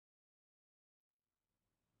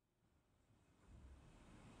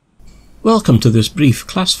Welcome to this brief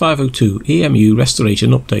Class 502 EMU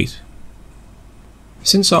Restoration update.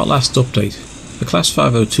 Since our last update, the Class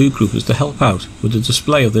 502 group is to help out with the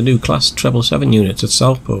display of the new Class 777 units at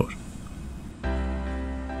Southport.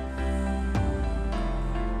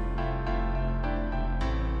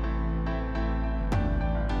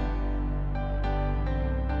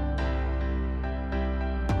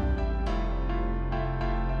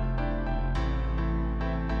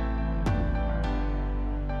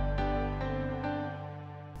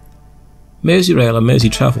 Merseyrail and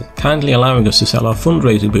Merseytravel kindly allowing us to sell our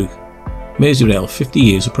fundraising book, Merseyrail 50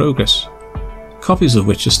 Years of Progress, copies of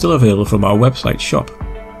which are still available from our website shop.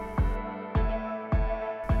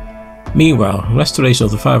 Meanwhile, restoration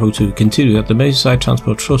of the 502 continued at the Merseyside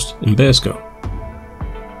Transport Trust in Burscough.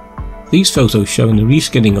 These photos showing the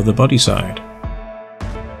reskinning of the body side.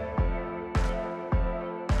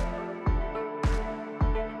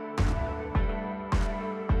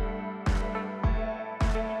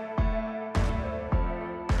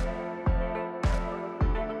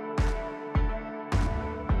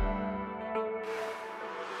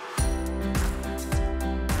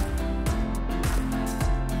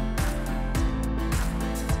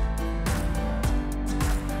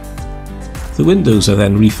 The windows are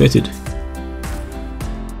then refitted.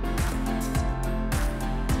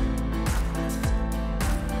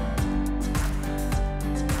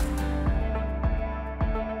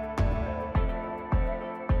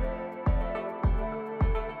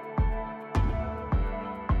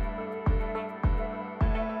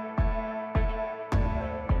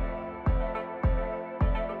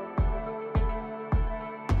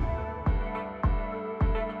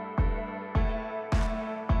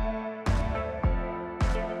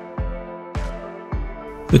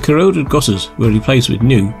 The corroded gutters were replaced with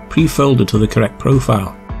new, pre-folded to the correct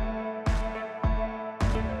profile.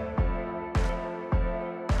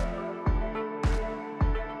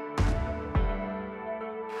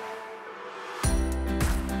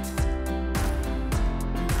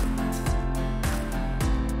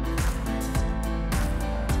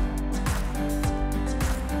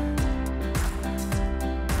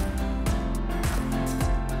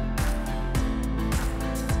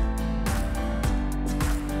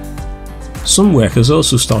 Some work has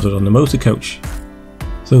also started on the motor coach,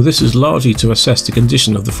 though this is largely to assess the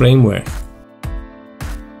condition of the framework.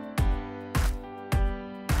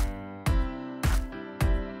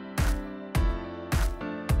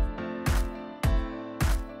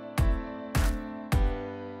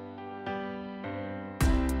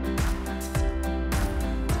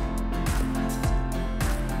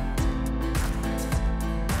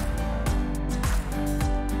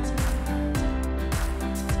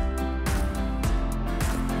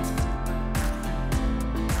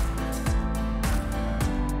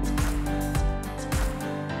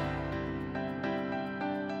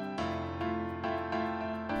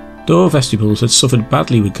 Door vestibules had suffered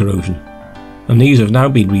badly with corrosion, and these have now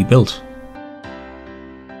been rebuilt.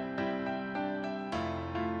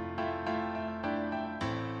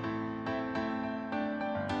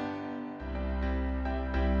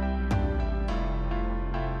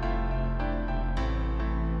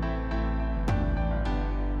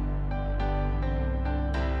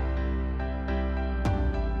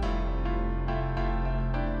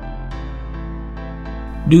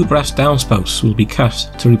 New brass downspouts will be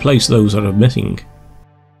cast to replace those that are missing.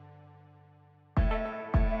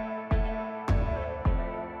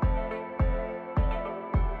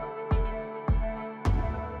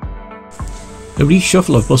 A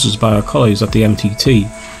reshuffle of buses by our colleagues at the MTT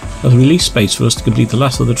has released space for us to complete the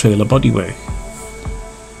last of the trailer bodywork.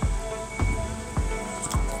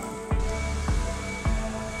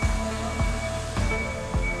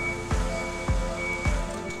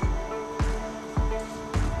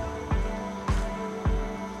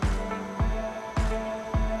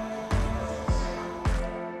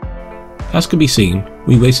 As can be seen,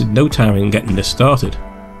 we wasted no time in getting this started.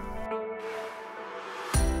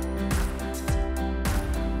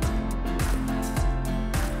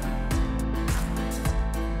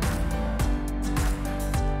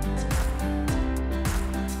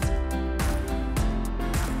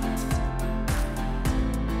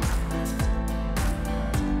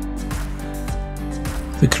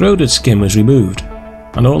 The corroded skin was removed,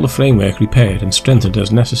 and all the framework repaired and strengthened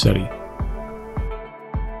as necessary.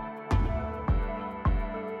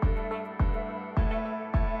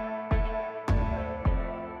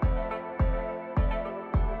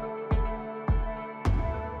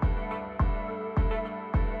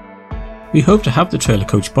 We hope to have the trailer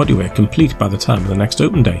coach bodywork complete by the time of the next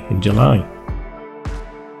open day in July.